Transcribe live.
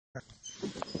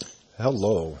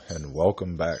Hello, and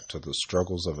welcome back to the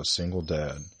Struggles of a Single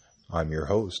Dad. I'm your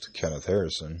host, Kenneth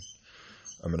Harrison.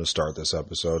 I'm going to start this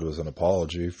episode with an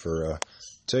apology for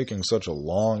taking such a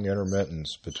long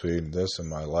intermittence between this and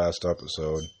my last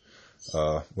episode,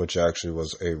 which actually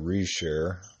was a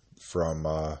reshare from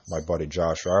my buddy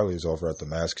Josh Riley's over at the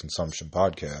Mass Consumption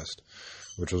Podcast,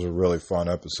 which was a really fun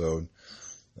episode.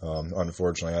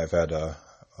 Unfortunately, I've had a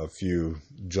few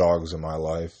jogs in my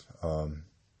life.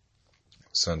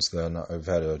 Since then, I've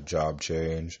had a job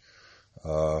change.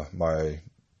 My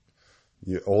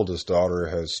oldest daughter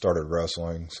has started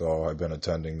wrestling, so I've been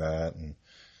attending that and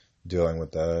dealing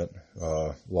with that,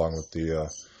 along with the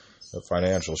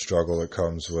financial struggle that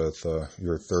comes with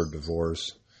your third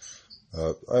divorce.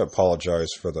 I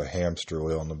apologize for the hamster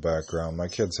wheel in the background. My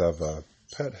kids have a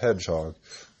pet hedgehog,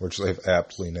 which they've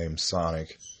aptly named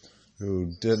Sonic,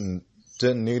 who didn't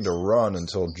need to run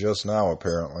until just now,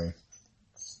 apparently.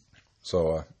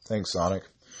 So, thanks, Sonic.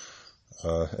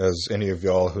 As any of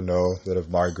y'all who know that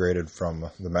have migrated from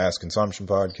the Mass Consumption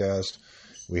Podcast,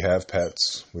 we have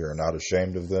pets. We are not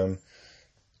ashamed of them.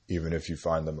 Even if you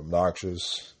find them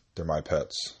obnoxious, they're my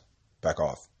pets. Back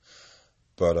off.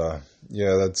 But,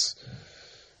 yeah,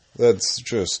 that's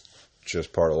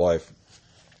just part of life.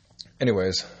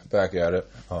 Anyways, back at it.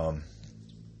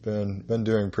 Been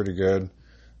doing pretty good.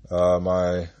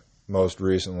 My most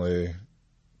recently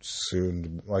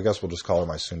I guess we'll just call her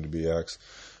my soon-to-be ex,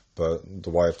 but the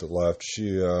wife that left,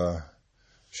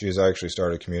 she's actually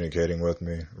started communicating with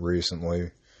me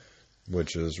recently,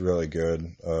 which is really good.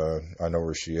 I know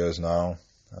where she is now.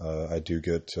 I do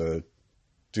get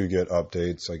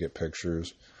updates. I get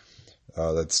pictures.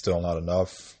 That's still not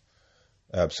enough.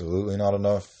 Absolutely not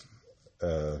enough.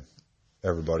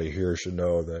 Everybody here should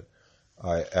know that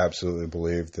I absolutely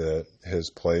believe that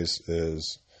his place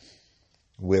is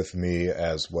with me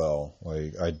as well.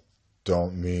 Like, I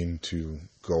don't mean to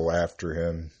go after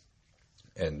him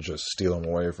and just steal him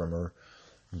away from her,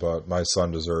 but my son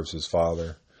deserves his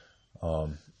father.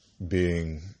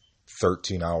 Being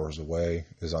 13 hours away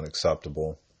is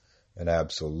unacceptable, and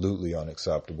absolutely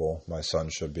unacceptable. My son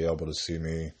should be able to see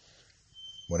me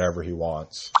whenever he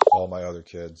wants. All my other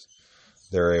kids,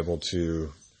 they're able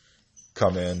to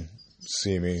come in,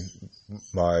 see me.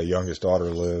 My youngest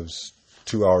daughter lives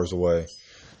 2 hours away.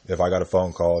 If I got a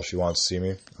phone call, she wants to see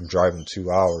me, I'm driving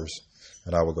 2 hours,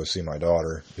 and I will go see my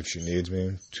daughter. If she needs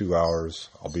me, 2 hours,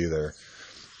 I'll be there.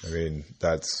 I mean,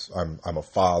 I'm a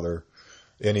father.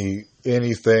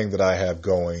 Anything that I have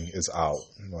going is out.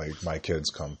 Like, my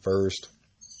kids come first.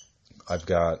 I've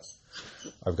got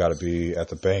to be at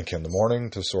the bank in the morning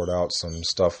to sort out some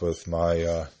stuff with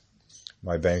my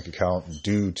bank account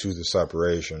due to the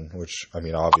separation, which, I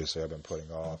mean, obviously I've been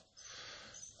putting off.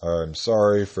 I'm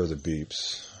sorry for the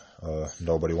beeps.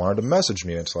 Nobody wanted to message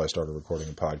me until I started recording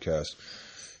a podcast.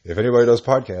 If anybody does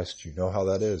podcasts, you know how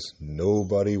that is.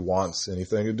 Nobody wants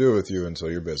anything to do with you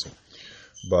until you're busy.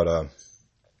 But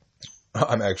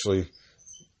I'm actually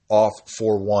off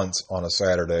for once on a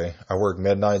Saturday. I work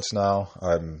midnights now.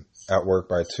 I'm at work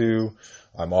by 2.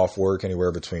 I'm off work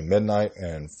anywhere between midnight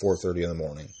and 4:30 in the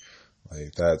morning.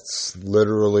 Like, that's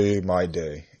literally my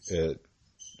day.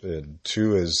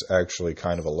 2 is actually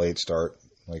kind of a late start.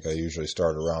 Like, I usually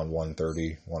start around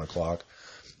 1:30, 1 o'clock.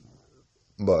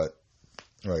 But,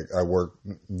 like, I work,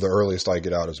 the earliest I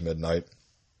get out is midnight.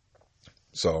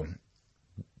 So,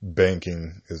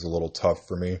 banking is a little tough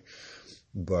for me.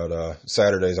 But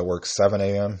Saturdays I work 7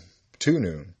 a.m. to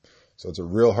noon. So it's a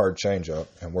real hard change up.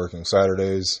 And working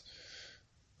Saturdays,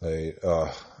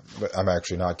 I'm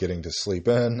actually not getting to sleep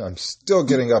in. I'm still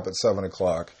getting up at 7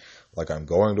 o'clock. Like, I'm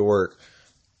going to work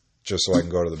just so I can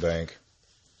go to the bank.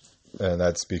 And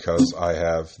that's because I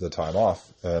have the time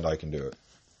off and I can do it.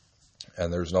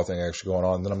 And there's nothing actually going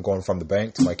on. Then I'm going from the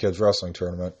bank to my kids' wrestling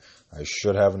tournament. I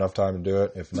should have enough time to do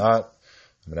it. If not,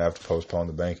 I'm going to have to postpone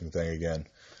the banking thing again,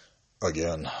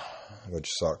 which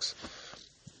sucks.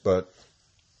 But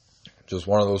just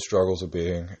one of those struggles of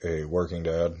being a working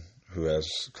dad who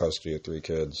has custody of 3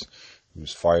 kids,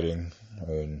 who's fighting.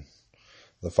 And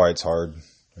the fight's hard.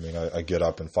 I mean, I get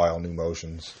up and file new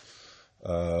motions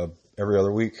every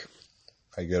other week.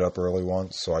 I get up early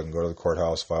once so I can go to the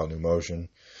courthouse, file a new motion.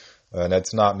 And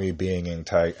that's not me being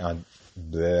I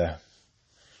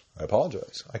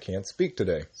apologize. I can't speak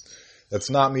today. That's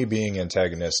not me being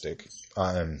antagonistic.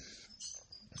 I'm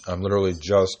literally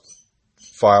just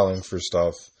filing for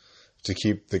stuff to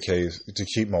keep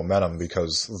momentum,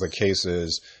 because the case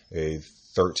is a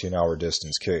 13-hour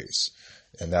distance case.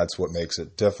 And that's what makes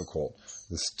it difficult.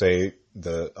 The state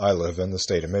that I live in, the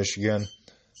state of Michigan,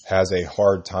 has a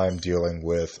hard time dealing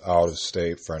with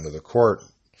out-of-state friend of the court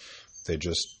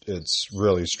It's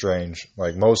really strange.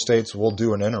 Like most states will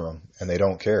do an interim and they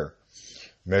don't care.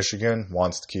 Michigan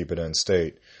wants to keep it in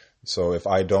state. So if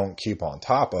I don't keep on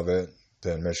top of it,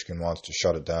 then Michigan wants to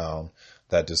shut it down.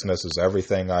 That dismisses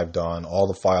everything I've done, all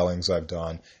the filings I've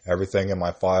done, everything in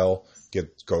my file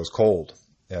goes cold.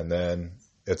 And then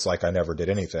it's like I never did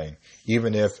anything.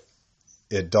 Even if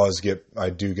I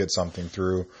do get something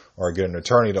through, or I get an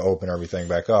attorney to open everything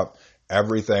back up,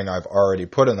 everything I've already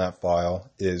put in that file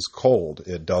is cold.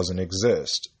 It doesn't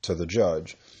exist to the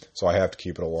judge. So I have to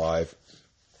keep it alive.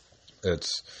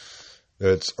 It's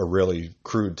a really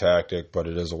crude tactic, but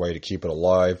it is a way to keep it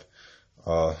alive.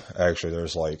 Actually,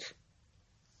 there's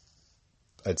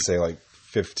I'd say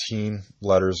 15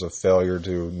 letters of failure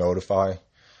to notify.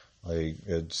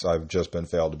 I've just been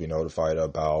failed to be notified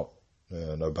about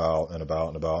anything,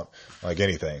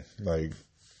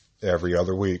 every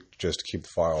other week, just to keep the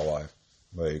file alive.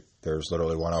 There's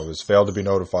literally one I was failed to be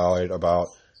notified about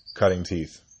cutting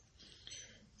teeth.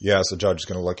 Yes, the judge is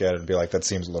going to look at it and be like, that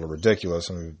seems a little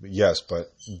ridiculous. Yes,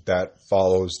 but that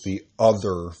follows the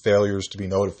other failures to be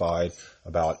notified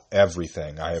about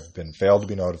everything. I have been failed to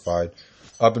be notified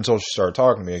up until she started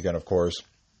talking to me again, of course,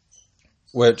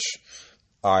 which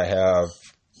I have,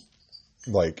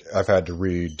 I've had to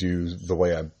redo the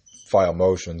way I file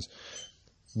motions.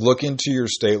 Look into your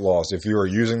state laws. If you are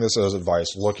using this as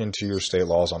advice, look into your state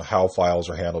laws on how files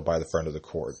are handled by the friend of the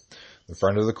court. The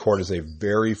friend of the court is a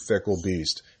very fickle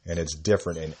beast, and it's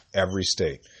different in every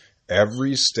state.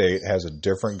 Every state has a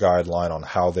different guideline on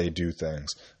how they do things.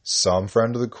 Some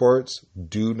friend of the courts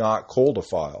do not cold a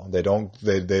file. They don't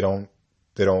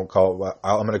call it,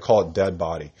 I'm going to call it dead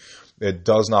body. It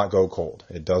does not go cold.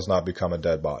 It does not become a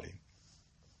dead body.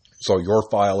 So your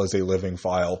file is a living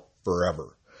file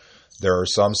forever. There are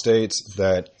some states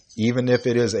that even if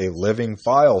it is a living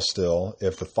file still,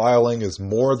 if the filing is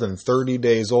more than 30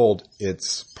 days old,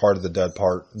 it's part of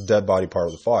the dead body part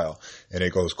of the file, and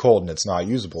it goes cold and it's not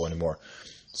usable anymore.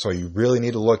 So you really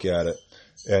need to look at it,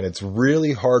 and it's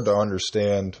really hard to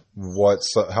understand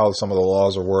how some of the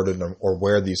laws are worded or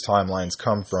where these timelines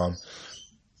come from.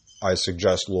 I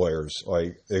suggest lawyers,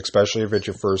 especially if it's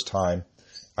your first time.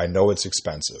 I know it's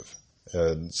expensive.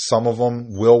 Some of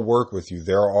them will work with you.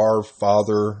 There are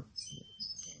father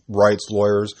rights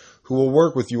lawyers who will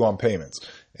work with you on payments.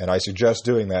 And I suggest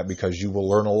doing that because you will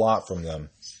learn a lot from them.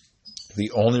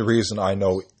 The only reason I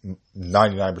know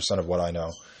 99% of what I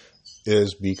know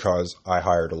is because I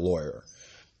hired a lawyer.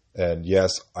 And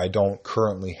yes, I don't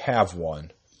currently have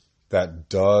one. That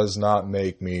does not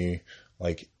make me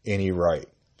any right.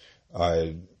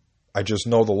 I just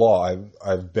know the law.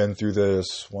 I've been through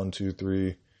this 1, 2,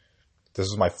 3. This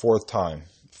is my fourth time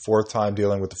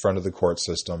dealing with the friend of the court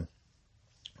system.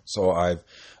 So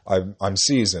I'm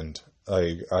seasoned.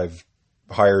 I've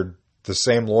hired the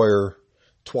same lawyer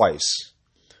twice.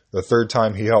 The third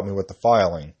time he helped me with the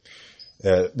filing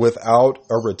without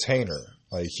a retainer.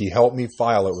 He helped me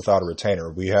file it without a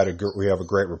retainer. We have a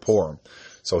great rapport.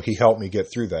 So he helped me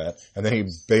get through that, and then he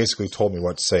basically told me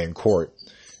what to say in court.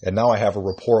 And now I have a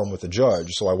rapport with the judge.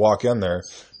 So I walk in there,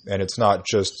 and it's not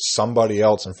just somebody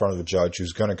else in front of the judge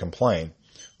who's going to complain.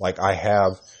 I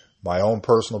have my own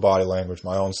personal body language,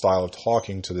 my own style of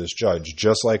talking to this judge,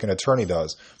 just like an attorney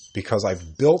does, because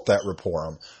I've built that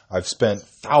rapport. I've spent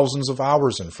thousands of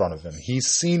hours in front of him. He's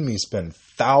seen me spend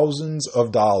thousands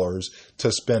of dollars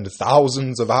to spend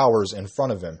thousands of hours in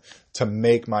front of him to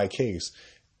make my case,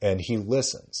 and he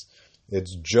listens.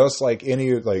 It's just like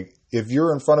if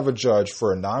you're in front of a judge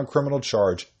for a non-criminal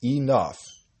charge enough,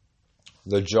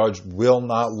 the judge will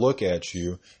not look at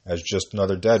you as just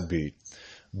another deadbeat.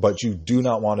 But you do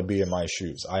not want to be in my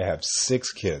shoes. I have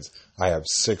 6 kids. I have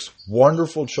 6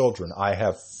 wonderful children I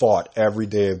have fought every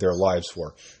day of their lives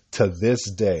for. To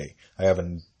this day, I have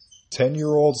a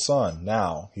 10-year-old son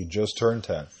now. He just turned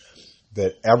 10.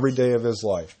 That every day of his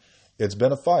life, it's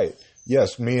been a fight.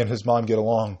 Yes, me and his mom get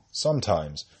along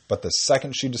sometimes. But the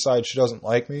second she decides she doesn't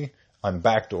like me, I'm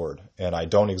backdoored. And I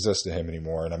don't exist to him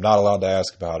anymore. And I'm not allowed to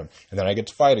ask about him. And then I get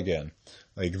to fight again.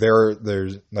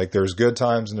 There's good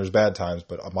times and there's bad times,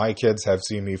 but my kids have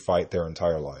seen me fight their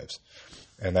entire lives.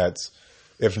 And that's,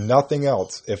 if nothing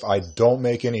else, if I don't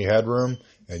make any headroom,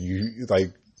 and you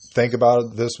think about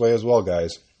it this way as well,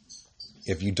 guys,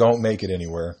 if you don't make it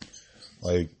anywhere,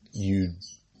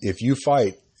 if you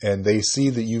fight and they see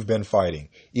that you've been fighting,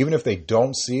 even if they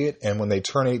don't see it, and when they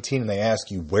turn 18 and they ask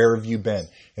you, where have you been?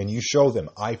 And you show them,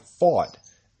 I fought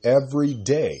every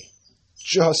day.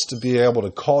 Just to be able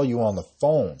to call you on the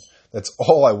phone. That's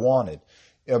all I wanted.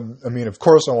 I mean, of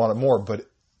course I wanted more, but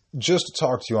just to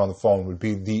talk to you on the phone would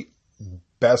be the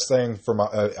best thing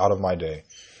out of my day.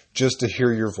 Just to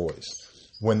hear your voice.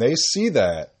 when they see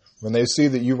that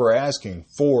you were asking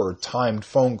for timed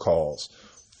phone calls,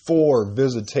 for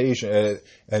visitation,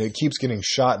 and it keeps getting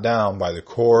shot down by the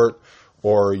court,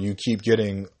 or you keep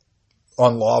getting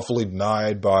unlawfully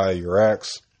denied by your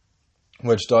ex,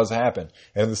 which does happen.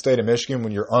 And in the state of Michigan,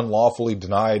 when you're unlawfully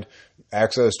denied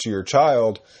access to your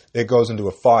child, it goes into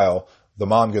a file. The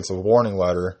mom gets a warning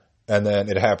letter, and then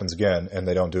it happens again, and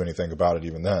they don't do anything about it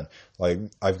even then. Like,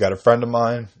 I've got a friend of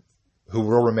mine who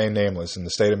will remain nameless in the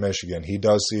state of Michigan. He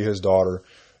does see his daughter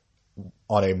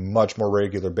on a much more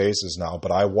regular basis now,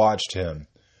 but I watched him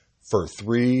for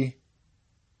three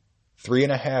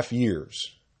and a half years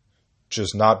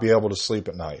just not be able to sleep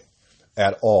at night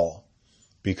at all,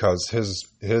 because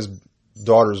his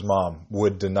daughter's mom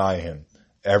would deny him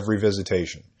every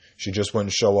visitation. She just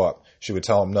wouldn't show up. She would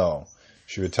tell him no.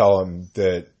 She would tell him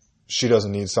that she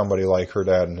doesn't need somebody like her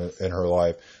dad in her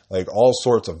life. Like, all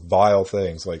sorts of vile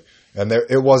things. Like, and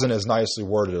it wasn't as nicely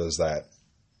worded as that,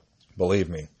 believe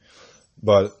me.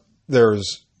 But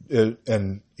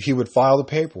and he would file the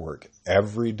paperwork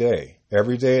every day.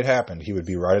 Every day it happened, he would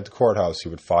be right at the courthouse. He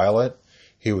would file it.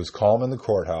 He was calm in the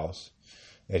courthouse,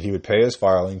 and he would pay his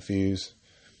filing fees,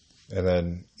 and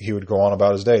then he would go on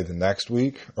about his day. The next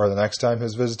week, or the next time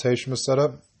his visitation was set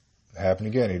up, it happened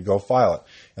again. He'd go file it.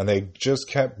 And they just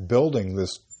kept building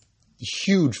this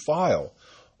huge file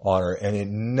on her, and it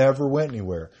never went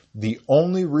anywhere. The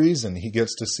only reason he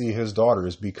gets to see his daughter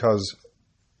is because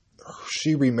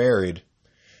she remarried,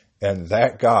 and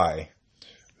that guy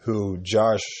who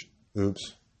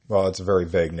it's a very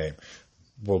vague name.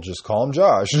 We'll just call him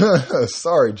Josh.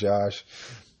 Sorry, Josh.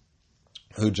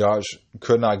 Who Josh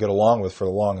could not get along with for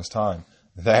the longest time.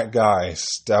 That guy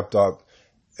stepped up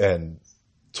and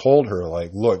told her,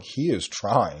 like, look, he is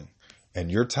trying, and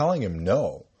you're telling him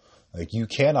no. Like, you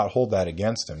cannot hold that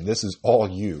against him. This is all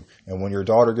you. And when your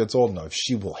daughter gets old enough,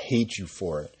 she will hate you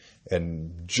for it.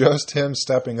 And just him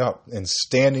stepping up and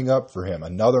standing up for him,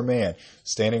 another man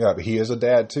standing up. He is a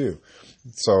dad too.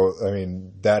 So, I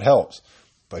mean, that helps.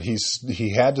 But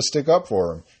he had to stick up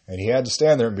for him, and he had to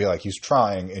stand there and be like, he's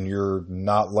trying, and you're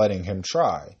not letting him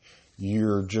try.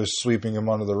 You're just sweeping him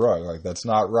under the rug. Like, that's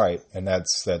not right. And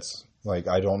that's like,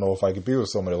 I don't know if I could be with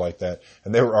somebody like that.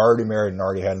 And they were already married and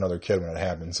already had another kid when it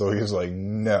happened. So he was like,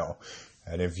 no.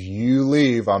 And if you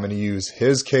leave, I'm going to use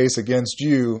his case against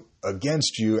you,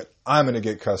 and I'm going to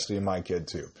get custody of my kid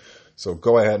too. So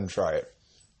go ahead and try it,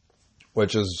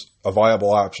 which is a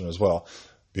viable option as well.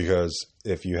 Because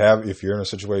if you're in a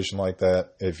situation like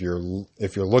that, if you're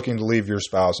looking to leave your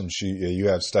spouse and you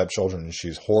have stepchildren and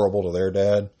she's horrible to their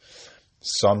dad,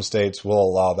 some states will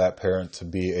allow that parent to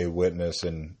be a witness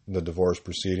in the divorce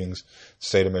proceedings.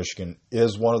 State of Michigan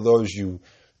is one of those.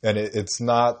 It's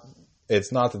not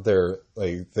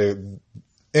that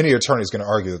any attorney is going to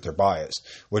argue that they're biased,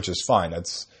 which is fine.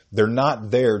 They're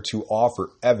not there to offer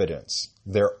evidence.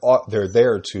 They're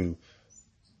there to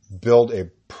build a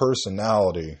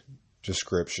personality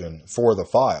description for the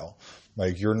file.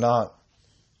 Like, you're not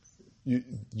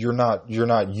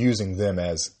using them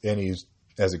as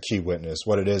a key witness.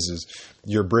 What it is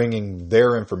you're bringing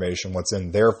their information, what's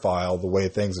in their file, the way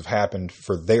things have happened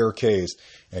for their case,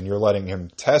 and you're letting him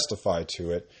testify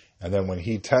to it. And then when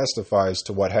he testifies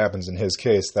to what happens in his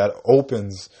case, that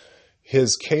opens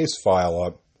his case file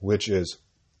up, which is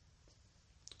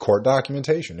court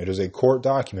documentation. It is a court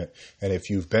document. And if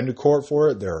you've been to court for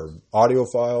it, there are audio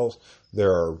files,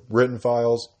 there are written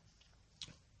files,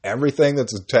 everything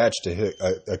that's attached to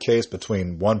a case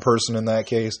between one person in that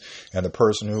case and the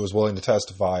person who was willing to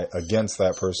testify against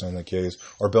that person in the case,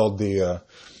 or build the,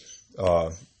 why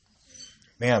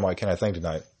can't I think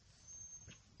tonight?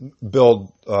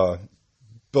 Build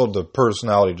the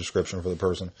personality description for the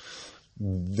person,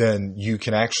 then you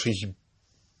can actually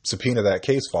subpoena that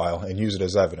case file and use it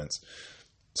as evidence.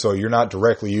 So you're not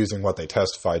directly using what they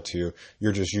testified to.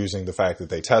 You're just using the fact that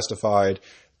they testified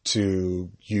to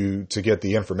get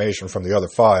the information from the other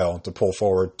file to pull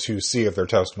forward to see if their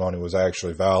testimony was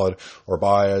actually valid or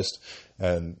biased,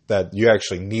 and that you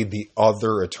actually need the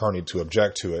other attorney to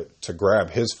object to it, to grab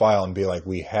his file and be like,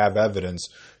 we have evidence.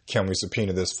 Can we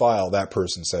subpoena this file? That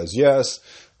person says yes.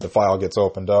 The file gets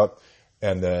opened up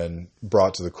and then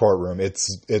brought to the courtroom. It's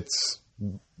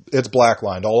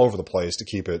blacklined all over the place to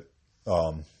keep it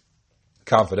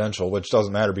confidential, which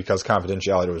doesn't matter because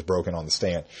confidentiality was broken on the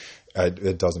stand.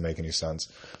 It doesn't make any sense,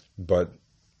 but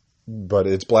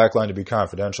it's blacklined to be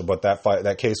confidential. But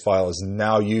that case file is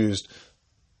now used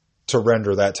to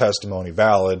render that testimony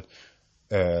valid,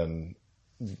 and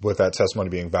with that testimony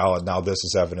being valid, now this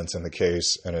is evidence in the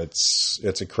case, and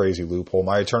it's a crazy loophole.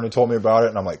 My attorney told me about it,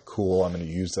 and I'm like, cool, I'm going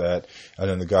to use that. And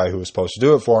then the guy who was supposed to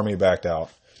do it for me backed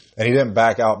out. And he didn't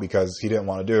back out because he didn't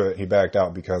want to do it. He backed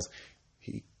out because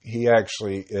he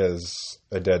actually is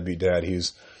a deadbeat dad.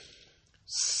 He's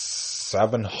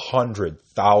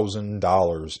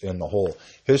 $700,000 in the hole.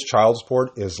 His child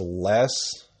support is less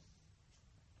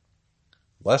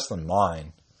than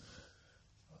mine.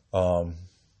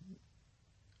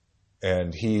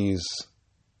 And he's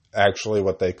actually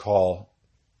what they call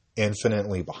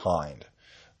infinitely behind,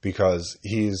 because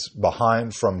he's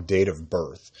behind from date of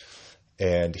birth,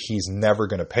 and he's never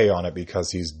going to pay on it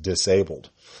because he's disabled.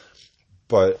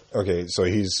 But okay, so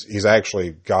he's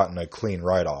actually gotten a clean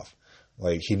write-off.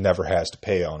 Like, he never has to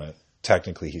pay on it.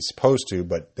 Technically, he's supposed to,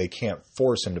 but they can't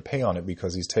force him to pay on it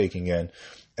because he's taking in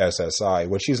SSI,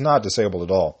 which he's not disabled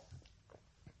at all.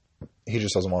 He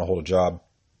just doesn't want to hold a job.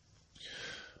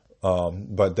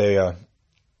 But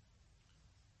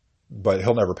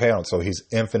he'll never pay on it, so he's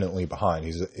infinitely behind.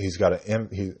 He's got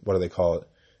what do they call it?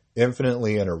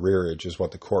 Infinitely in arrearage is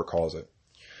what the court calls it.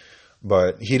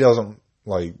 But he doesn't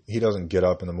get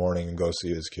up in the morning and go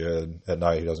see his kid. At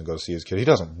night, he doesn't go see his kid. He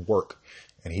doesn't work,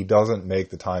 and he doesn't make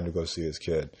the time to go see his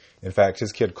kid. In fact,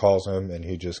 his kid calls him, and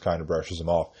he just kind of brushes him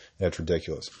off. And it's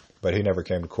ridiculous. But he never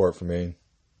came to court for me,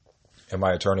 and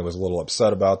my attorney was a little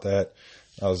upset about that.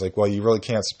 I was like, well, you really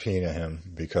can't subpoena him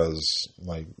because,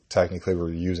 like, technically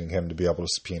we're using him to be able to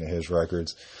subpoena his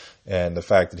records. And the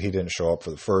fact that he didn't show up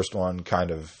for the first one kind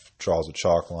of draws a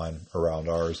chalk line around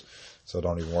ours. So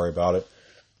don't even worry about it.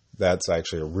 That's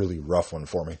actually a really rough one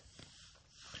for me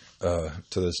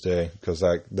to this day, because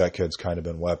that kid's kind of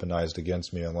been weaponized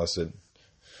against me unless it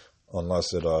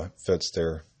fits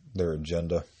their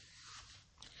agenda,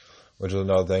 which is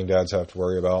another thing dads have to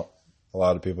worry about. A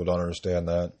lot of people don't understand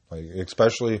that, like,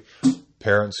 especially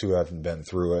parents who haven't been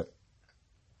through it.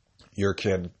 Your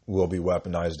kid will be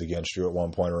weaponized against you at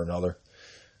one point or another,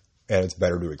 and it's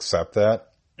better to accept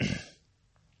that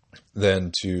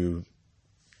than to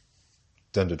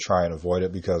try and avoid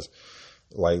it, because,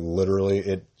 like,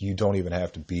 literally, you don't even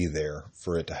have to be there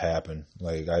for it to happen.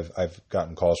 Like, I've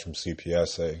gotten calls from CPS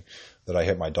saying that I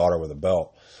hit my daughter with a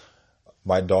belt.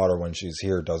 My daughter, when she's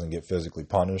here, doesn't get physically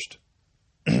punished.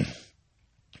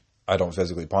 I don't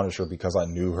physically punish her because I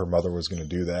knew her mother was going to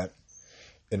do that.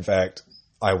 In fact,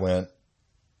 I went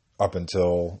up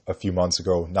until a few months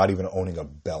ago not even owning a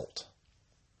belt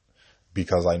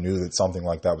because I knew that something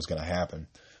like that was going to happen.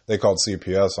 They called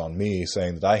CPS on me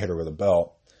saying that I hit her with a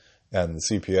belt, and the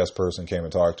CPS person came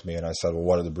and talked to me, and I said, well,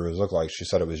 what did the bruise look like? She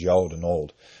said it was yellowed and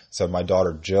old. I said, my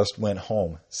daughter just went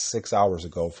home 6 hours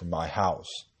ago from my house.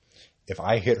 If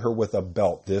I hit her with a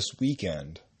belt this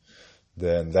weekend,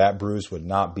 then that bruise would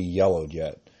not be yellowed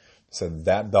yet. So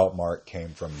that belt mark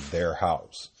came from their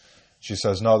house. She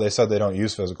says, no, they said they don't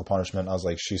use physical punishment. I was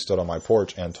like, she stood on my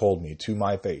porch and told me to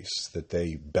my face that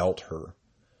they belt her.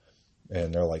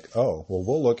 And they're like, oh, well,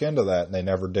 we'll look into that. And they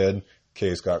never did.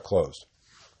 Case got closed.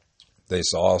 They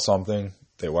saw something.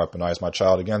 They weaponized my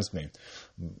child against me.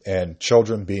 And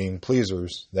children being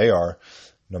pleasers, they are,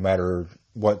 no matter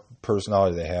what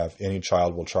personality they have, any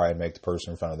child will try and make the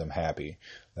person in front of them happy.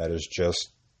 That is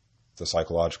just the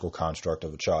psychological construct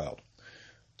of a child.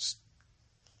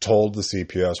 Told the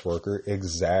CPS worker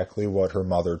exactly what her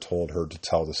mother told her to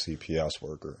tell the CPS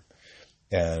worker.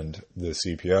 And the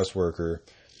CPS worker,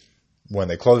 when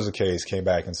they closed the case, came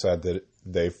back and said that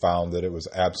they found that it was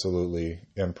absolutely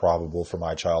improbable for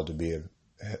my child to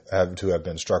have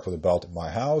been struck with a belt at my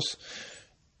house.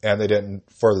 And they didn't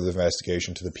further the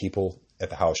investigation to the people at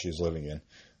the house she's living in,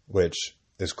 which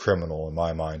is criminal in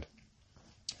my mind.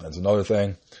 That's another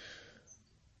thing.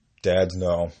 Dads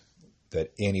know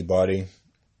that anybody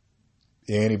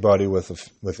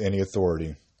with any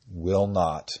authority will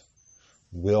not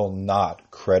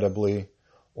credibly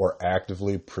or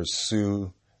actively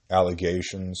pursue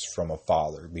allegations from a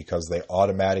father, because they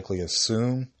automatically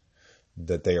assume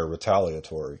that they are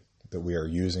retaliatory, that we are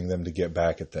using them to get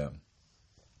back at them.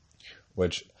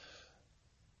 Which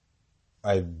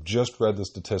I just read the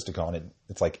statistic on it.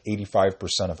 It's like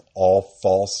 85% of all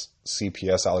false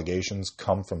CPS allegations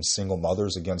come from single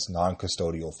mothers against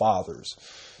non-custodial fathers.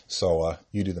 So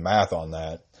you do the math on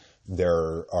that.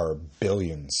 There are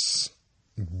billions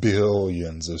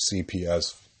of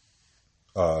CPS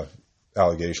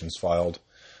allegations filed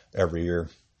every year.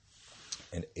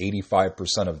 And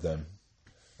 85% of them,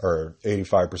 or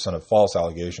 85% of false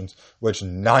allegations, which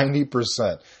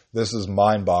 90%, this is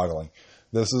mind-boggling.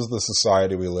 This is the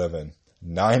society we live in.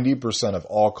 90% of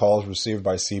all calls received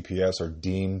by CPS are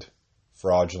deemed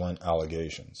fraudulent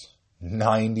allegations.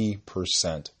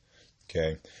 90%.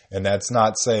 Okay. And that's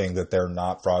not saying that they're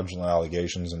not fraudulent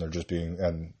allegations and they're just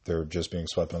being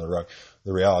swept under the rug.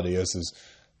 The reality is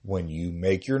when you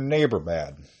make your neighbor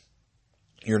mad,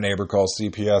 your neighbor calls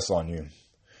CPS on you.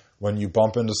 When you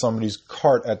bump into somebody's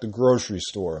cart at the grocery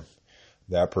store,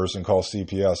 that person calls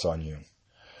CPS on you.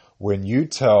 When you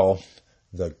tell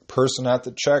the person at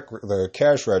the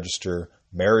cash register,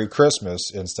 Merry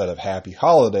Christmas instead of Happy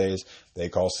Holidays, they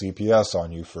call CPS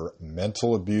on you for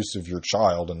mental abuse of your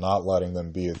child and not letting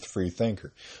them be a free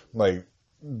thinker. Like,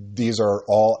 these are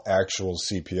all actual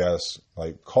CPS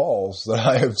calls that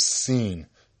I have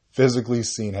physically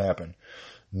seen happen.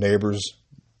 Neighbors,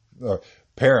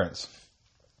 parents,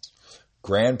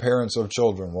 grandparents of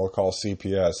children will call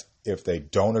CPS if they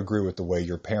don't agree with the way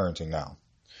you're parenting now.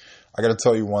 I got to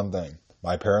tell you one thing.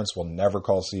 My parents will never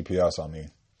call CPS on me.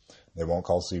 They won't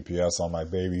call CPS on my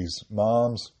baby's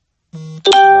moms. None of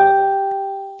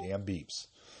that. Damn beeps.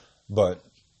 But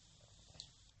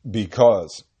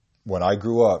because when I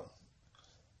grew up,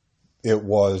 it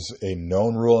was a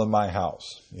known rule in my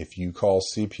house. If you call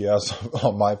CPS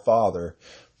on my father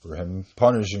for him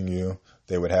punishing you,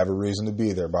 they would have a reason to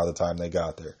be there by the time they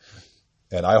got there.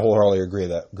 And I wholeheartedly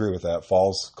agree with that.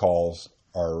 False calls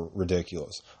are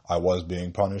ridiculous. I was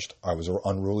being punished. I was an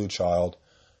unruly child.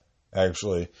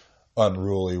 Actually,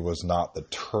 unruly was not the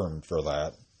term for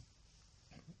that.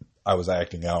 I was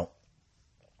acting out.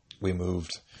 We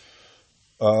moved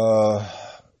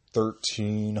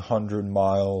 1,300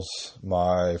 miles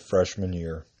my freshman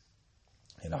year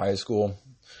in high school.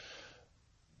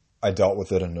 I dealt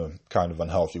with it in a kind of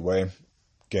unhealthy way.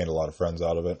 Gained a lot of friends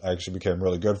out of it. I actually became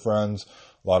really good friends.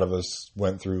 A lot of us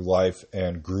went through life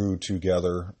and grew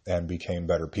together and became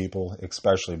better people,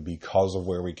 especially because of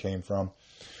where we came from.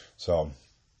 So,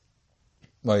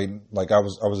 I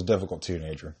was a difficult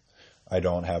teenager. I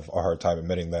don't have a hard time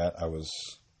admitting that. I was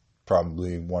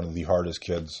probably one of the hardest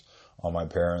kids on my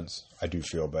parents. I do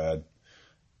feel bad.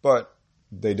 But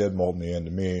they did mold me into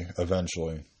me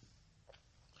eventually.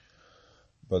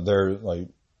 But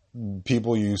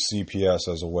people use CPS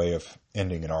as a way of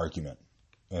ending an argument.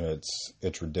 And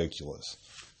it's ridiculous.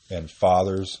 And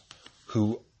fathers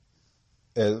what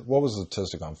was the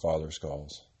statistic on fathers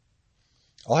calls?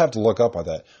 I'll have to look up on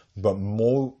that. But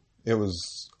it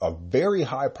was a very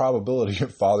high probability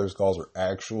of fathers calls are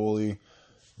actually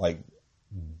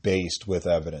based with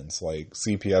evidence. Like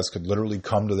CPS could literally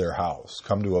come to their house,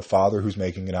 come to a father who's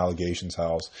making an allegations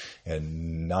house,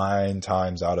 and 9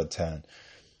 times out of 10,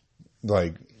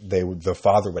 the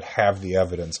father would have the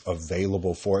evidence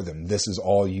available for them. This is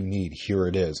all you need. Here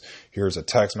it is. Here's a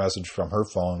text message from her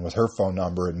phone with her phone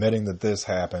number admitting that this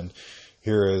happened.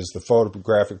 Here is the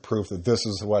photographic proof that this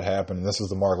is what happened. And this is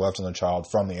the mark left on the child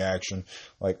from the action.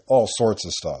 All sorts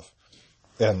of stuff.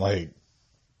 And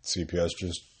CPS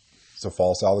it's a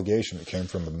false allegation. It came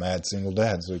from the mad single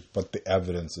dads. But the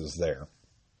evidence is there.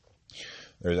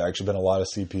 There's actually been a lot of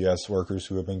CPS workers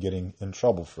who have been getting in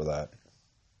trouble for that.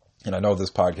 And I know this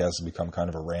podcast has become kind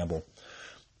of a ramble,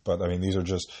 but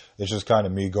it's just kind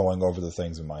of me going over the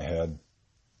things in my head.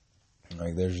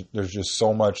 There's just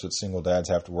so much that single dads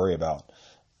have to worry about.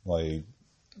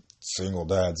 Single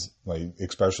dads,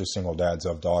 especially single dads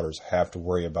of daughters, have to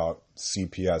worry about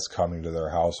CPS coming to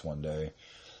their house one day.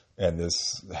 And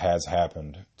this has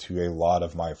happened to a lot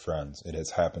of my friends. It has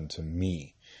happened to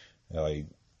me.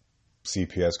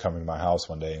 CPS coming to my house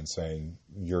one day and saying,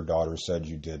 your daughter said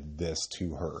you did this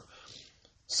to her.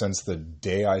 Since the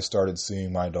day I started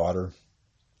seeing my daughter,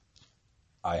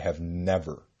 I have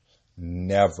never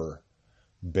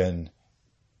been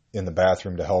in the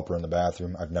bathroom to help her in the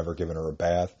bathroom. I've never given her a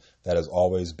bath. That has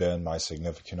always been my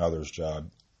significant other's job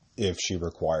if she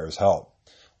requires help.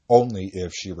 Only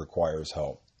if she requires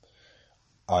help.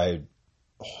 I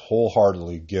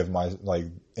wholeheartedly give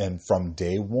and from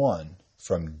day one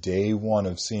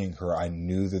of seeing her, I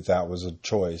knew that was a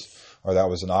choice, or that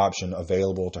was an option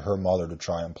available to her mother to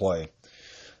try and play.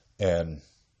 And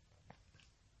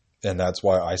that's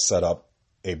why I set up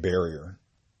a barrier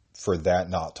for that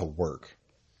not to work.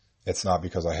 It's not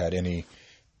because I had any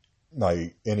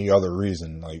other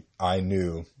reason. I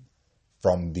knew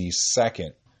from the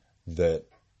second that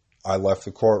I left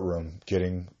the courtroom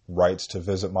getting rights to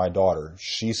visit my daughter.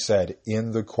 She said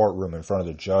in the courtroom, in front of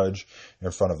the judge,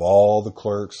 in front of all the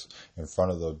clerks, in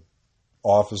front of the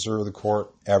officer of the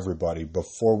court, everybody,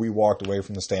 before we walked away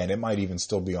from the stand, it might even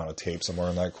still be on a tape somewhere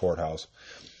in that courthouse.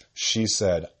 She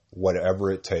said,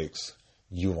 whatever it takes,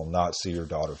 you will not see your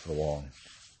daughter for long.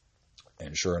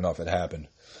 And sure enough, it happened.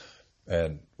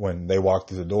 And when they walked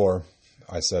through the door,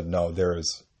 I said, no, there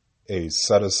is a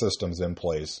set of systems in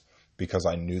place because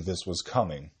I knew this was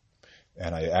coming.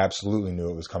 And I absolutely knew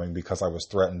it was coming because I was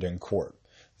threatened in court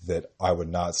that I would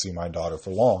not see my daughter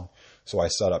for long. So I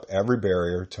set up every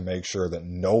barrier to make sure that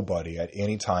nobody at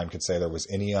any time could say there was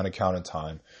any unaccounted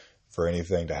time for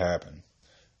anything to happen.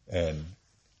 And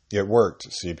it worked.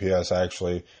 CPS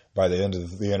actually, by the end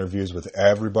of the interviews with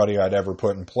everybody I'd ever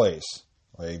put in place,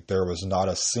 like there was not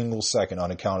a single second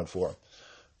unaccounted for.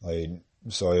 Like,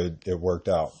 so it worked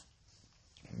out.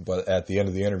 But at the end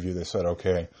of the interview, they said,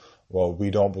 okay, well, we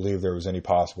don't believe there was any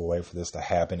possible way for this to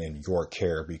happen in your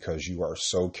care because you are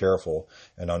so careful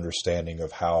and understanding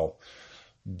of how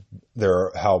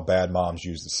bad moms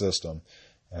use the system.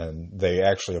 And they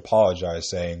actually apologized,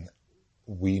 saying,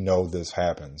 we know this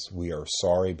happens. We are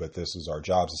sorry, but this is our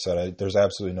job. So I said, there's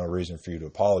absolutely no reason for you to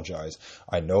apologize.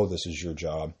 I know this is your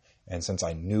job. And since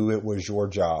I knew it was your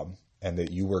job and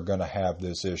that you were going to have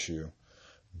this issue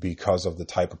because of the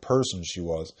type of person she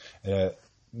was, and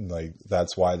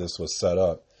that's why this was set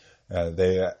up.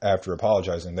 They, after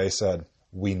apologizing, they said,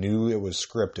 we knew it was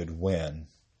scripted when,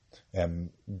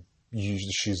 and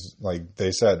she's like,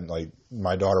 they said, like,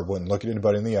 my daughter wouldn't look at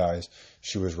anybody in the eyes.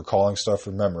 She was recalling stuff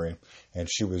from memory, and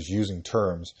she was using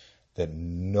terms that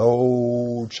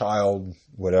no child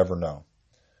would ever know.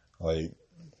 Like,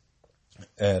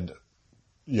 and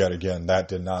yet again, that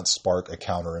did not spark a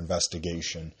counter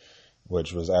investigation,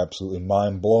 which was absolutely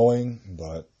mind blowing,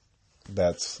 but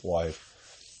that's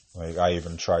life. Like, I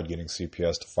even tried getting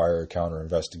CPS to fire a counter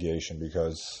investigation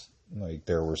because, like,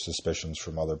 there were suspicions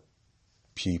from other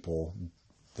people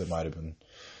that might have been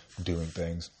doing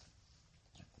things.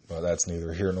 But that's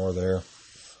neither here nor there.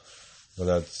 But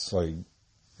that's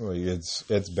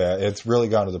it's bad. It's really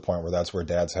gotten to the point where that's where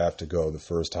dads have to go the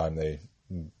first time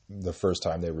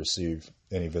they receive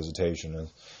any visitation.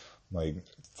 Is like,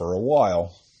 for a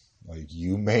while, like,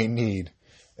 you may need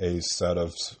a set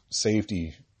of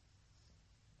safety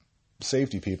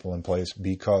people in place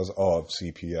because of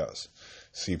CPS.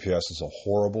 CPS is a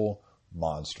horrible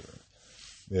monster.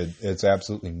 It's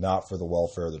absolutely not for the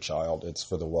welfare of the child. It's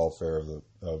for the welfare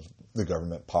of the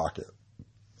government pocket.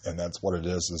 And that's what it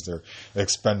is they're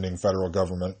expending federal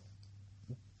government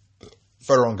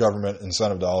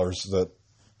incentive dollars that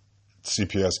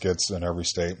CPS gets in every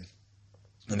state.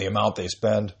 And the amount they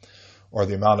spend or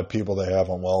the amount of people they have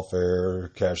on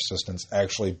welfare, cash assistance,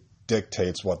 actually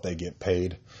dictates what they get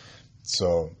paid.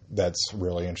 So that's a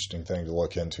really interesting thing to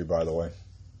look into, by the way.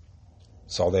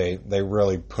 So they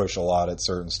really push a lot at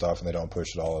certain stuff, and they don't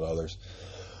push it all at others.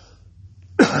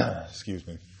 Excuse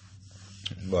me.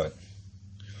 But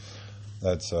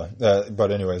that's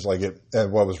but anyways, like,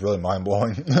 what was really mind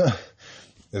blowing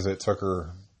is it took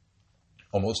her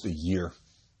almost a year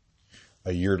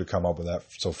to come up with that.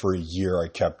 So for a year, I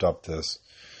kept up this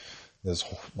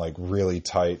like really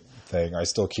tight thing. I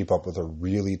still keep up with a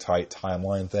really tight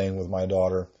timeline thing with my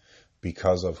daughter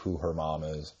because of who her mom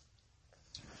is.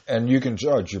 And you can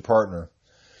judge your partner.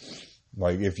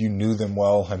 Like, if you knew them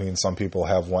well, I mean, some people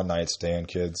have one night stand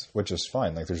kids, which is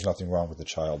fine. Like, there's nothing wrong with the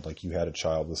child. Like, you had a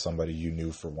child with somebody you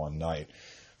knew for one night.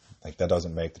 Like, that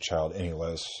doesn't make the child any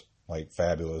less, like,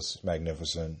 fabulous,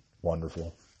 magnificent,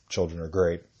 wonderful. Children are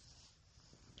great.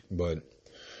 But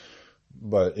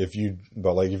if you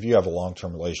have a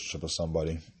long-term relationship with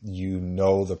somebody, you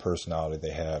know the personality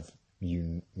they have.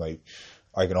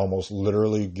 I can almost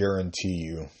literally guarantee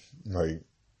you, like,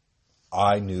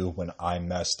 I knew when I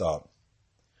messed up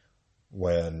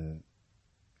when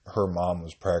her mom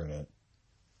was pregnant,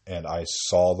 and I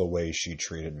saw the way she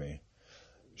treated me.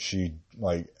 She,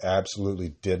 like, absolutely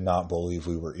did not believe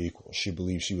we were equal. She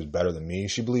believed she was better than me.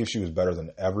 She believed she was better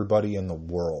than everybody in the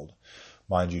world.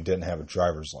 Mind you, didn't have a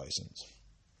driver's license.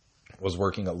 Was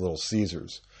working at Little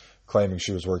Caesars, claiming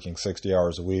she was working 60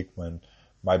 hours a week when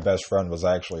my best friend was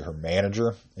actually her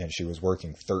manager, and she was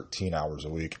working 13 hours a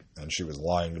week, and she was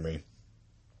lying to me.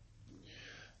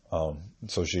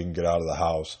 So she can get out of the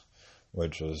house,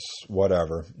 which is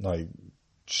whatever. Like,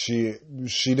 she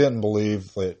didn't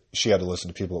believe that she had to listen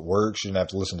to people at work. She didn't have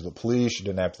to listen to the police. She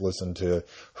didn't have to listen to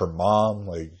her mom.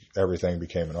 Like, everything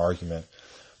became an argument.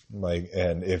 Like,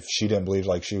 and if she didn't believe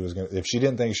if she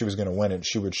didn't think she was going to win it,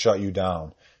 she would shut you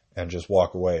down and just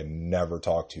walk away and never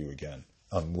talk to you again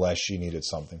unless she needed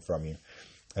something from you.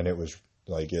 And it was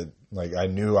I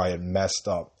knew I had messed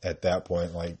up at that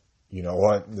point. Like, you know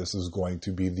what? This is going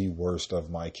to be the worst of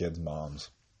my kids' moms.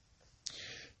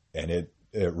 And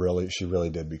she really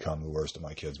did become the worst of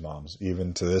my kids' moms.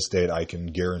 Even to this date, I can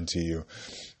guarantee you,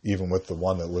 even with the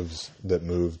one that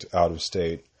moved out of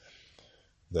state,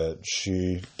 that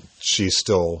she's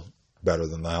still better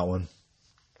than that one.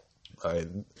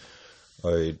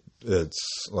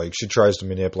 It's like, she tries to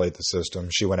manipulate the system.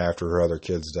 She went after her other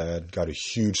kid's dad, got a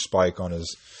huge spike on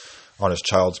his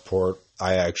child support.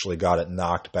 I actually got it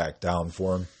knocked back down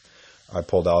for him. I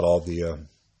pulled out all the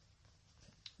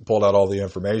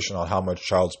information on how much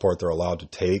child support they're allowed to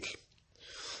take,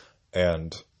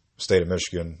 and state of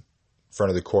Michigan front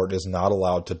of the court is not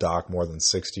allowed to dock more than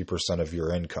 60% of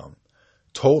your income.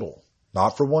 Total.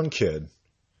 Not for one kid,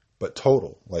 but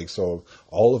total. Like, so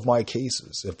all of my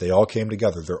cases, if they all came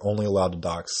together, they're only allowed to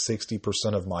dock 60%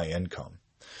 of my income.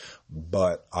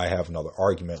 But I have another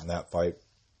argument in that fight.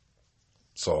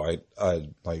 So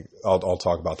I'll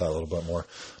talk about that a little bit more.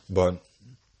 But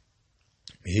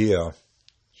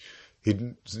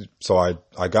so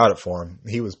I got it for him.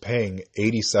 He was paying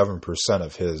 87%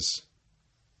 of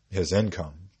his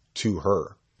income to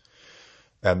her.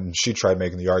 And she tried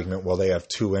making the argument, well, they have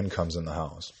two incomes in the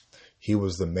house. He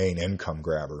was the main income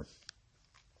grabber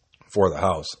for the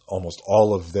house. Almost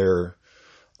all of their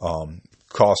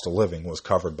cost of living was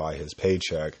covered by his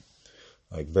paycheck.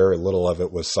 Like, very little of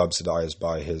it was subsidized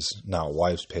by his now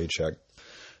wife's paycheck.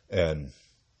 And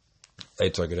they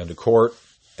took it into court,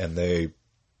 and they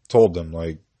told them,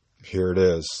 like, here it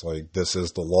is. Like, this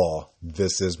is the law.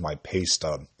 This is my pay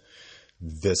stub.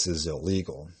 This is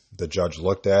illegal. The judge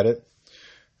looked at it,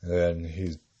 and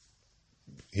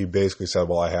he basically said,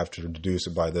 well, I have to reduce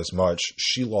it by this much.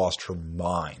 She lost her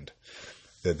mind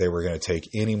that they were going to take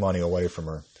any money away from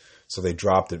her. So they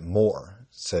dropped it more.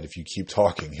 Said, if you keep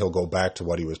talking, he'll go back to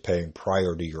what he was paying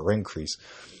prior to your increase.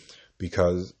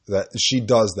 Because that she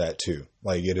does that too.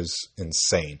 Like, it is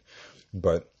insane.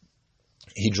 But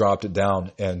he dropped it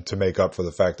down, and to make up for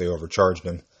the fact they overcharged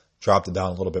him, dropped it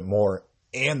down a little bit more,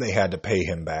 and they had to pay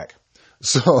him back.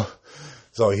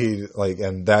 So he, like,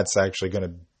 and that's actually going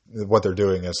to, what they're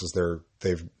doing is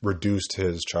they've reduced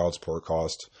his child support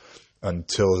cost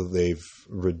until they've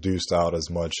reduced out as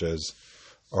much as,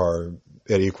 or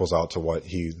it equals out to what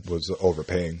he was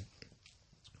overpaying.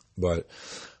 But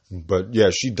yeah,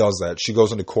 she does that. She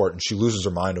goes into court and she loses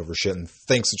her mind over shit and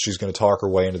thinks that she's going to talk her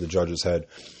way into the judge's head.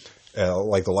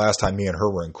 Like, the last time me and her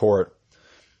were in court,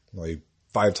 like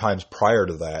 5 times prior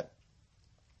to that,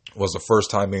 was the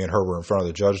first time me and her were in front of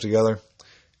the judge together.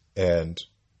 And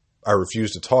I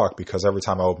refused to talk because every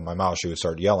time I opened my mouth, she would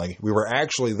start yelling. We were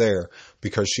actually there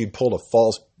because she'd pulled a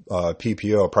false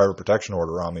PPO, a private protection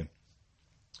order, on me.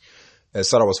 And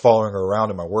said I was following her around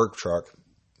in my work truck,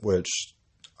 which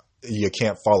you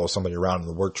can't follow somebody around in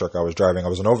the work truck I was driving. I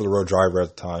was an over-the-road driver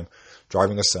at the time,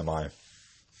 driving a semi.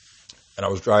 And I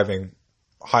was driving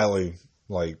highly,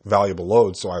 like, valuable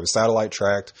loads. So I was satellite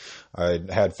tracked. I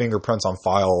had fingerprints on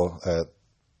file at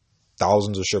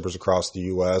thousands of shippers across the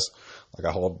U.S. Like,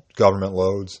 I hauled government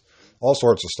loads, all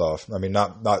sorts of stuff. I mean,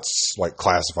 not like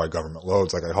classified government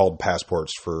loads. Like, I hauled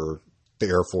passports for the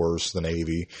Air Force, the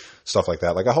Navy, stuff like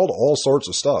that. Like, I hauled all sorts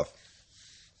of stuff.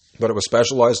 But it was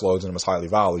specialized loads and it was highly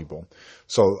valuable.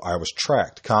 So I was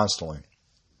tracked constantly.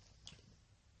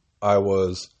 I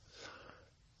was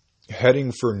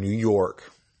heading for New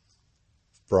York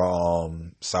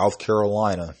from South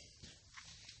Carolina.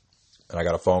 And I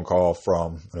got a phone call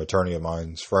from an attorney of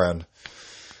mine's friend,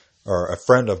 or a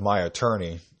friend of my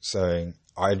attorney, saying,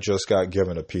 I just got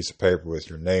given a piece of paper with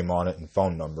your name on it and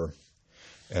phone number.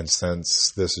 And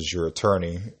since this is your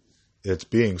attorney, it's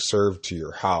being served to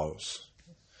your house.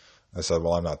 I said,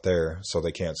 well, I'm not there, so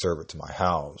they can't serve it to my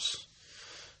house.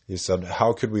 He said,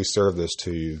 how could we serve this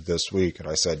to you this week? And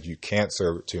I said, you can't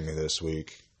serve it to me this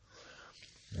week.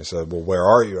 He said, well, where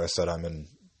are you? I said, I'm in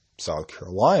South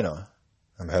Carolina.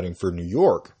 I'm heading for New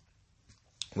York.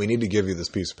 We need to give you this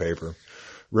piece of paper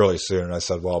really soon. And I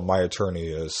said, well, my attorney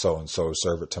is so-and-so.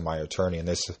 Serve it to my attorney. And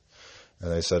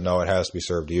they said, no, it has to be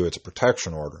served to you. It's a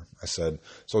protection order. I said,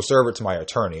 so serve it to my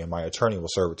attorney, and my attorney will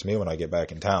serve it to me when I get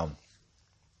back in town.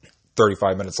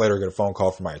 35 minutes later, I get a phone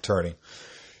call from my attorney.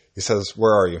 He says,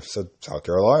 where are you? I said, South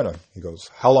Carolina. He goes,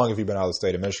 how long have you been out of the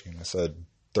state of Michigan? I said,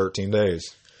 13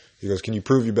 days. He goes, can you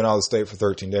prove you've been out of the state for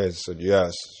 13 days? I said,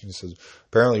 yes. He says,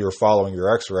 apparently you were following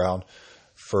your ex around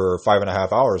for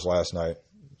 5.5 hours last night.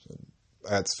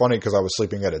 That's funny because I was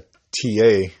sleeping at a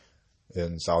TA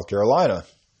in South Carolina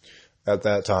at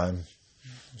that time.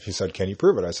 He said, can you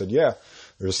prove it? I said, yeah.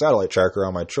 There's a satellite tracker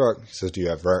on my truck. He says, he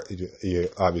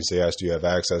obviously asked, do you have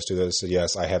access to this? I said,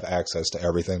 yes, I have access to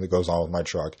everything that goes on with my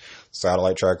truck.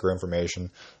 Satellite tracker information.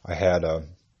 I had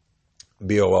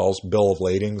BOL's bill of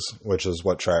ladings, which is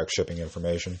what tracks shipping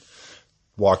information.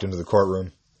 Walked into the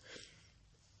courtroom.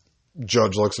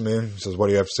 Judge looks at me and says, what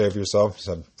do you have to say for yourself? I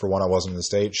said, for one, I wasn't in the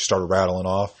state. She started rattling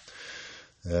off.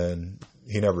 And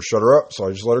he never shut her up, so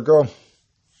I just let her go.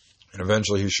 And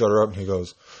eventually he shut her up and he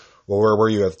goes, well, where were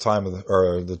you at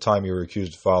the time you were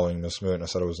accused of following Miss Smoot? And I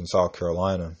said, I was in South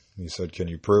Carolina. He said, can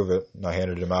you prove it? And I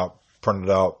handed him out, printed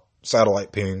out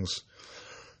satellite pings.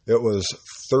 It was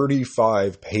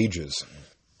 35 pages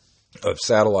of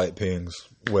satellite pings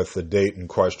with the date in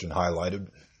question highlighted.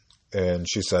 And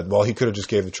she said, well, he could have just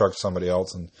gave the truck to somebody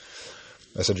else. And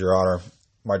I said, Your Honor,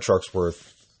 my truck's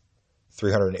worth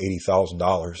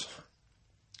 $380,000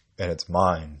 and it's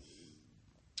mine.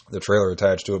 The trailer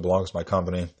attached to it belongs to my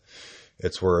company.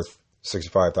 It's worth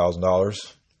 $65,000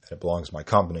 and it belongs to my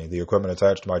company. The equipment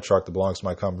attached to my truck that belongs to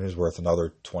my company is worth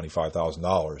another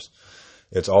 $25,000.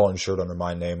 It's all insured under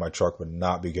my name. My truck would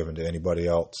not be given to anybody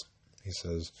else. He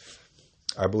says,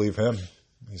 I believe him.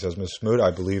 He says, Ms. Smoot,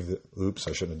 I believe that, oops,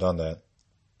 I shouldn't have done that.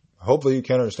 Hopefully you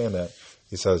can understand that.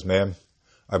 He says, ma'am,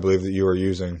 I believe that you are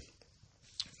using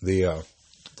the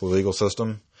legal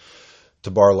system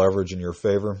to bar leverage in your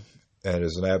favor, and it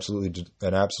is an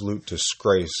absolute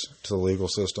disgrace to the legal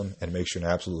system and makes you an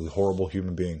absolutely horrible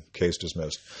human being. Case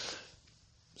dismissed.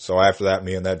 So after that,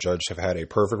 me and that judge have had a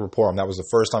perfect rapport. And that was the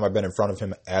first time I've been in front of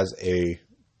him as a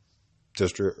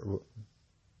district.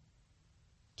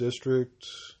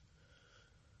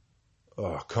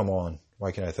 Oh, come on.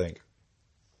 Why can't I think?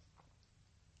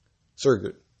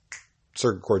 Circuit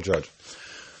court judge.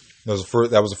 That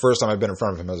was the first time I've been in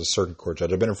front of him as a circuit court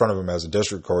judge. I've been in front of him as a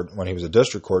district court. When he was a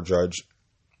district court judge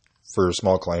for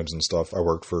small claims and stuff, I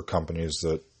worked for companies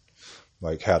that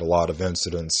like had a lot of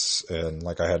incidents and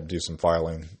like I had to do some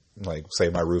filing, like say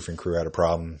my roofing crew had a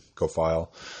problem, go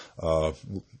file. That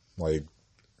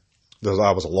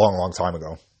was a long time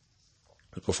ago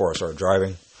before I started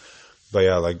driving. But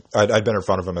yeah, like I'd been in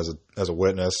front of him as a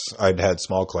witness. I'd had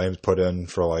small claims put in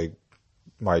for like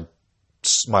my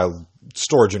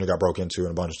storage unit got broke into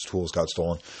and a bunch of tools got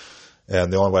stolen.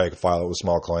 And the only way I could file it was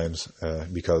small claims,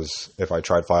 because if I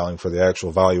tried filing for the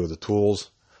actual value of the tools,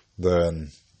 then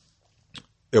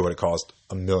it would have cost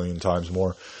a million times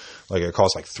more. Like it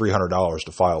cost like $300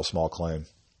 to file a small claim.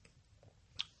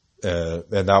 And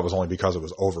that was only because it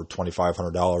was over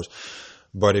 $2,500.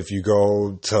 But if you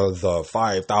go to the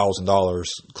 $5,000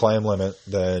 claim limit,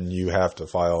 then you have to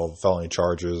file felony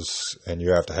charges and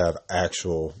you have to have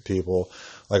actual people.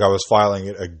 Like I was filing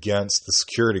it against the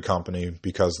security company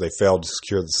because they failed to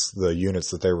secure the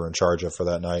units that they were in charge of for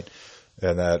that night.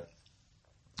 And that,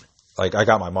 like, I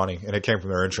got my money and it came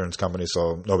from their insurance company,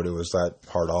 so nobody was that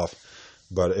hard off.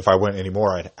 But if I went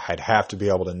anymore, I'd have to be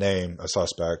able to name a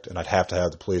suspect and I'd have to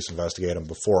have the police investigate him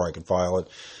before I could file it.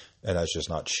 And that's just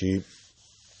not cheap.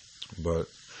 But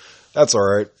that's all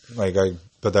right.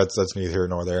 But that's neither here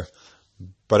nor there.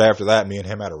 But after that, me and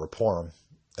him had a rapport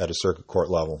at a circuit court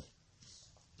level.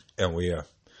 And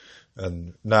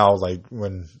and now, like,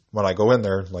 when I go in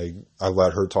there, like, I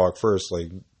let her talk first,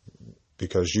 like,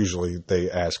 because usually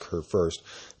they ask her first,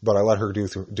 but I let her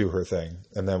do her thing.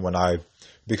 And then when it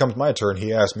becomes my turn,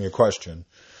 he asks me a question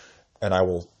and I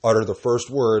will utter the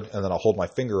first word and then I'll hold my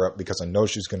finger up because I know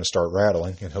she's going to start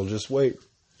rattling and he'll just wait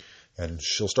and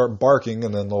she'll start barking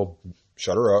and then they'll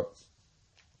shut her up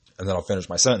and then I'll finish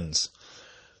my sentence.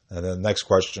 And then the next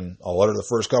question, I'll utter the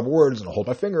first couple words and I'll hold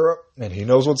my finger up and he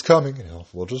knows what's coming and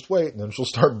we'll just wait and then she'll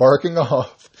start barking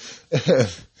off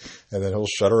and then he'll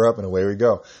shut her up and away we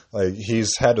go. Like,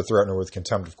 he's had to threaten her with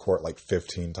contempt of court like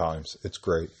 15 times. It's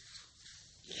great.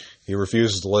 He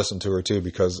refuses to listen to her too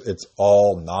because it's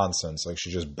all nonsense. Like, she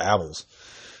just babbles.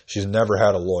 She's never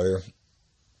had a lawyer.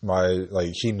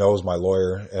 He knows my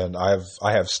lawyer and I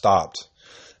have stopped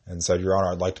and said, Your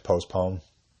Honor, I'd like to postpone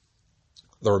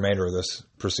the remainder of this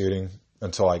proceeding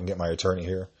until I can get my attorney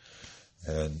here.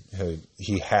 And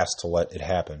he has to let it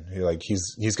happen.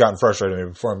 He's gotten frustrated with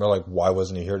me before. And they're like, why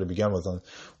wasn't he here to begin with? And,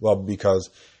 well, because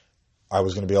I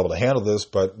was going to be able to handle this,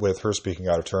 but with her speaking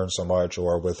out of turn so much,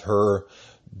 or with her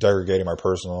degrading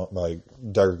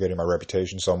my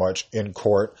reputation so much in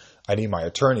court, I need my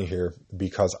attorney here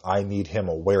because I need him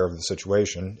aware of the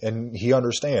situation. And he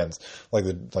understands.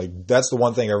 That's the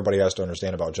one thing everybody has to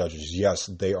understand about judges. Yes,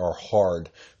 they are hard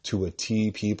to a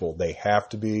T people. They have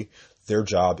to be. Their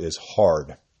job is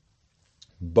hard.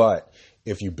 But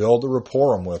if you build a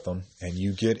rapport with them and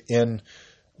you get in,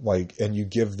 and you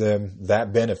give them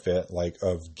that benefit,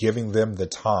 of giving them the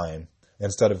time,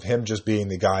 instead of him just being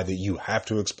the guy that you have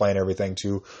to explain everything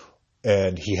to,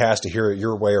 and he has to hear it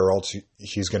your way or else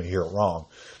he's going to hear it wrong.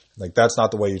 That's not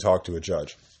the way you talk to a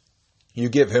judge. You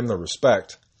give him the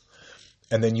respect,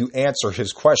 and then you answer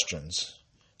his questions.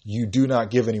 You do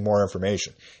not give any more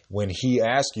information. When he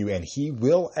asks you, and he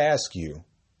will ask you,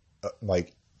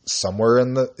 somewhere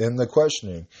in the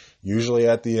questioning, usually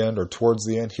at the end or towards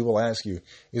the end, he will ask you,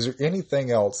 is there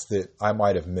anything else that I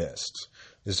might have missed?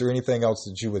 Is there anything else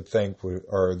that you would think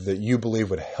or that you believe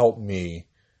would help me?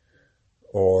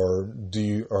 Or do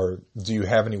you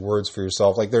have any words for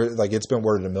yourself? It's been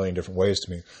worded a million different ways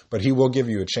to me, but he will give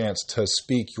you a chance to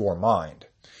speak your mind,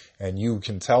 and you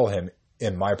can tell him,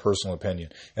 in my personal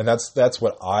opinion. And that's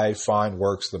what I find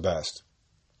works the best.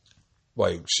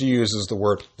 Like, she uses the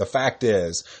word, the fact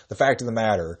of the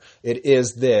matter, it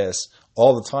is this,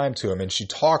 all the time to him, and she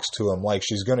talks to him like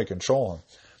she's going to control him.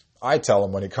 I tell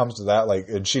him when it comes to that, like,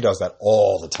 and she does that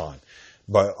all the time.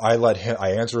 But I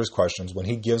answer his questions. When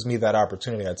he gives me that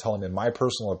opportunity, I tell him, in my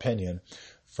personal opinion,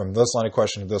 from this line of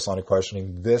questioning to this line of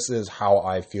questioning, this is how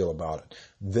I feel about it.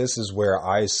 This is where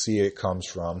I see it comes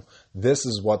from. This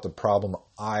is what the problem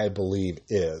I believe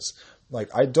is. Like,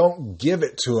 I don't give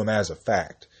it to him as a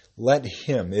fact. Let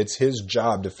him. It's his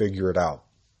job to figure it out.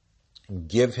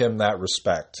 Give him that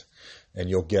respect, and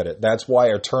you'll get it. That's why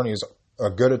a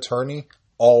good attorney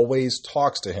always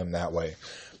talks to him that way.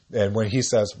 And when he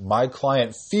says, my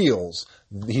client feels,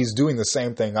 he's doing the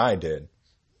same thing I did.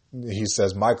 He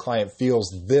says, my client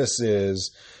feels this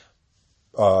is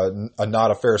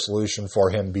not a fair solution for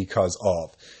him because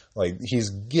of. Like, he's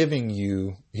giving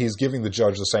the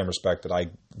judge the same respect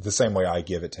the same way I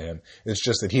give it to him. It's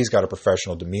just that he's got a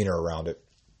professional demeanor around it.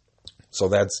 So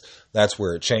that's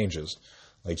where it changes.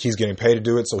 Like, he's getting paid to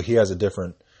do it, so he has a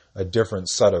different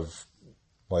set of,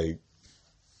 like,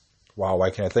 wow,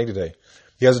 why can't I think today?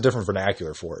 He has a different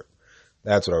vernacular for it.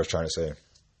 That's what I was trying to say.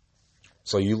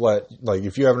 So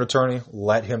if you have an attorney,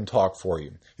 let him talk for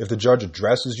you. If the judge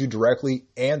addresses you directly,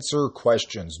 answer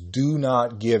questions. Do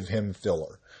not give him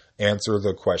filler. Answer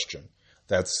the question.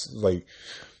 That's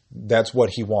what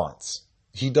he wants.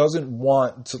 He doesn't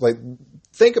want to,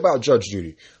 think about Judge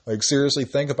Judy. Like, seriously,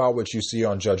 think about what you see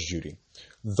on Judge Judy.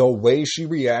 The way she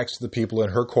reacts to the people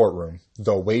in her courtroom,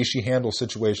 the way she handles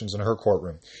situations in her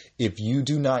courtroom, if you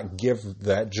do not give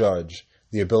that judge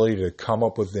the ability to come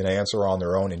up with an answer on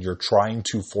their own and you're trying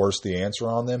to force the answer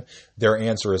on them, their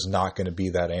answer is not going to be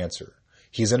that answer.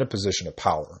 He's in a position of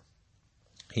power.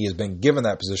 He has been given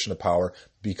that position of power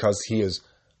because he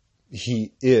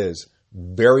is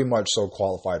very much so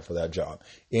qualified for that job.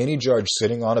 Any judge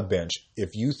sitting on a bench, if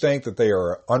you think that they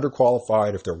are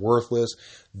underqualified, if they're worthless,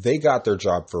 they got their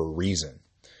job for a reason.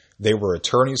 They were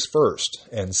attorneys first,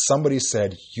 and somebody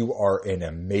said, you are an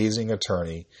amazing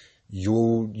attorney.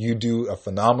 You do a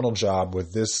phenomenal job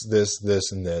with this,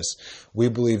 and this. We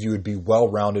believe you would be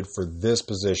well-rounded for this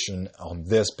position on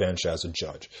this bench as a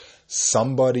judge.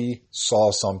 Somebody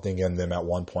saw something in them at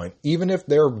one point. Even if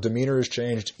their demeanor has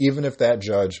changed, even if that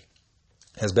judge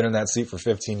has been in that seat for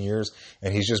 15 years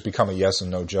and he's just become a yes and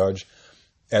no judge,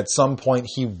 at some point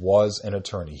he was an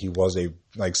attorney. He was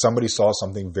somebody saw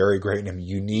something very great in him.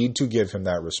 You need to give him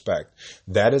that respect.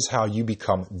 That is how you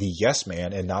become the yes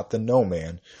man and not the no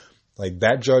man. Like,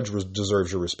 that judge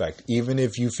deserves your respect, even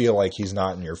if you feel like he's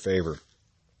not in your favor.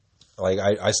 Like,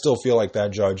 I still feel like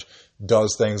that judge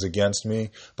does things against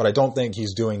me, but I don't think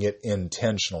he's doing it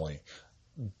intentionally.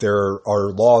 There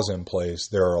are laws in place.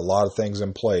 There are a lot of things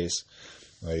in place.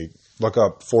 Like, look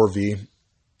up 4V.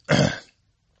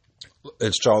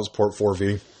 It's child support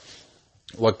 4V.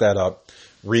 Look that up.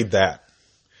 Read that.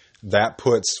 That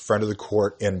puts friend of the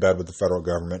court in bed with the federal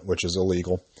government, which is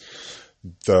illegal.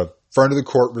 The friend of the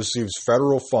court receives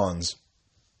federal funds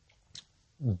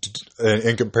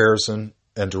in comparison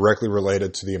and directly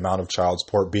related to the amount of child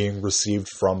support being received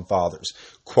from fathers.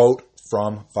 Quote,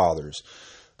 from fathers.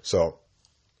 So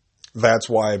that's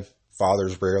why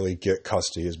fathers rarely get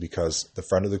custody, is because the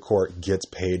friend of the court gets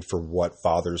paid for what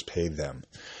fathers pay them.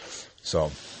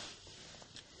 So,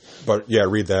 but yeah,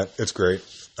 read that. It's great.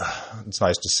 It's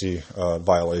nice to see a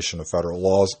violation of federal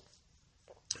laws.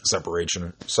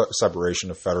 Separation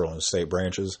of federal and state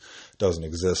branches doesn't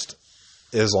exist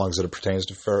as long as it pertains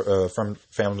to friend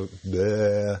of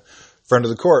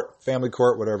the court, family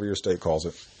court, whatever your state calls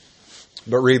it.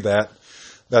 But read that.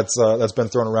 That's been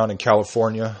thrown around in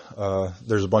California.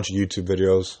 There's a bunch of YouTube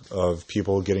videos of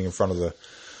people getting in front of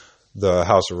the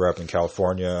House of Rep in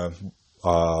California,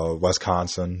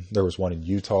 Wisconsin. There was one in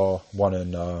Utah, one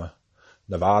in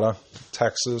Nevada,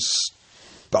 Texas,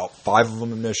 about 5 of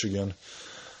them in Michigan.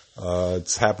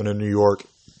 It's happened in New York,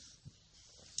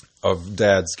 of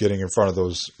dads getting in front of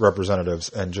those representatives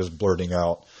and just blurting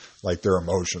out like their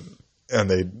emotion. And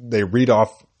they read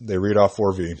off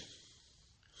 4V.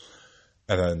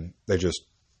 And then they just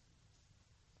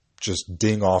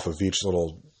ding off of each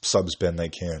little subspin they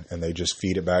can, and they just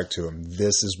feed it back to him.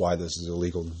 This is why this is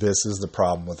illegal. This is the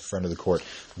problem with the friend of the court.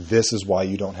 This is why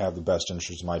you don't have the best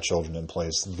interests of my children in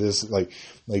place. This, like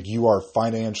you are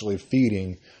financially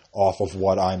feeding off of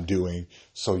what I'm doing,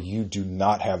 so you do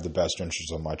not have the best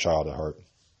interests of my child at heart.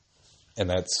 And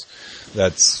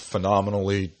that's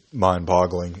phenomenally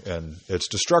mind-boggling, and it's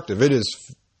destructive. It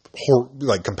is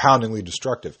compoundingly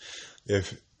destructive.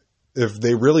 If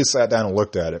they really sat down and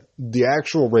looked at it, the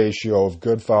actual ratio of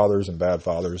good fathers and bad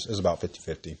fathers is about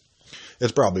 50-50.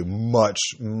 It's probably much,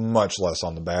 much less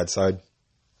on the bad side.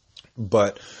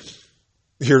 But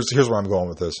here's where I'm going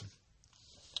with this.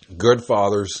 Good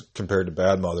fathers compared to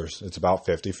bad mothers, it's about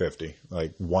 50-50,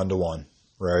 like 1-to-1,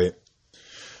 right?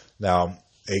 Now,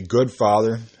 a good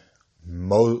father,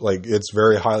 it's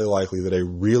very highly likely that a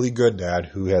really good dad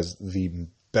who has the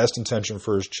best intention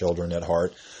for his children at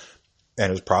heart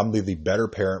and is probably the better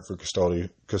parent for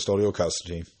custodial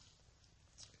custody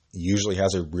usually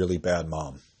has a really bad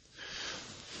mom.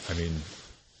 I mean,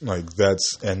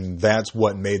 that's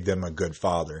what made them a good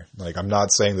father. Like, I'm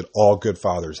not saying that all good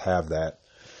fathers have that,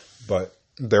 but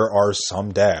there are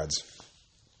some dads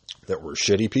that were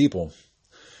shitty people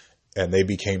and they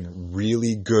became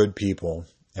really good people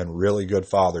and really good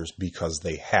fathers because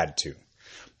they had to.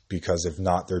 Because if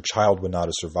not, their child would not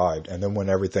have survived. And then when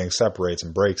everything separates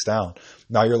and breaks down,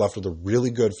 now you're left with a really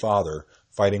good father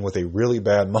fighting with a really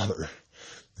bad mother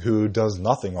who does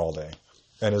nothing all day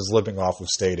and is living off of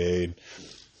state aid.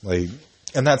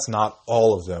 And that's not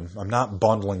all of them. I'm not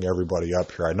bundling everybody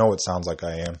up here. I know it sounds like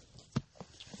I am.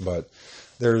 But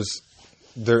there's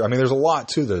a lot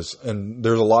to this, and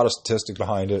there's a lot of statistics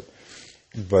behind it.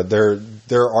 But there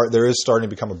is starting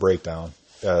to become a breakdown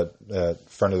at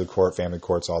front of the court, family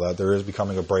courts, all that. There is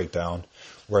becoming a breakdown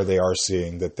where they are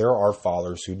seeing that there are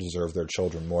fathers who deserve their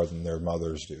children more than their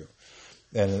mothers do,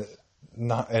 and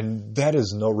that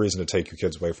is no reason to take your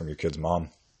kids away from your kid's mom.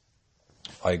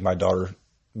 Like my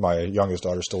youngest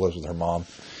daughter still lives with her mom,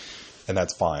 and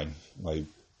that's fine. Like,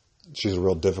 she's a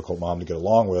real difficult mom to get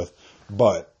along with,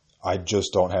 but I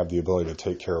just don't have the ability to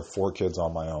take care of 4 kids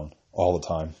on my own all the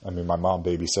time. I mean, my mom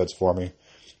babysits for me,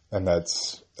 and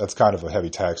that's kind of a heavy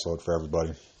tax load for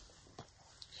everybody.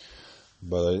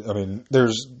 But, I mean,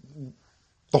 there's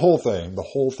the whole thing. The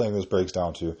whole thing this breaks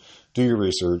down to, do your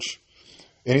research.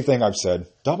 Anything I've said,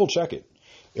 double check it.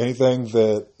 Anything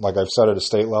that, like I've said at a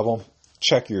state level,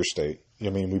 check your state. I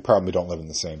mean, we probably don't live in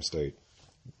the same state.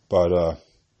 But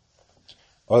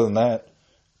other than that,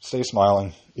 stay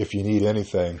smiling. If you need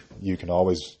anything, you can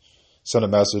always send a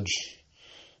message.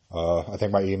 I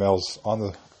think my email's on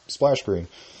the splash screen.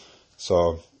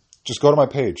 So just go to my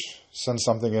page. Send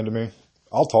something into me.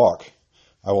 I'll talk.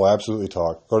 I will absolutely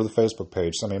talk. Go to the Facebook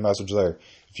page. Send me a message there.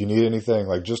 If you need anything,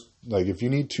 if you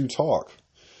need to talk.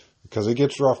 Because it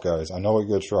gets rough, guys. I know it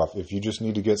gets rough. If you just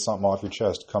need to get something off your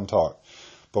chest, come talk.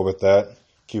 But with that,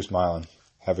 keep smiling.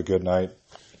 Have a good night.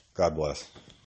 God bless.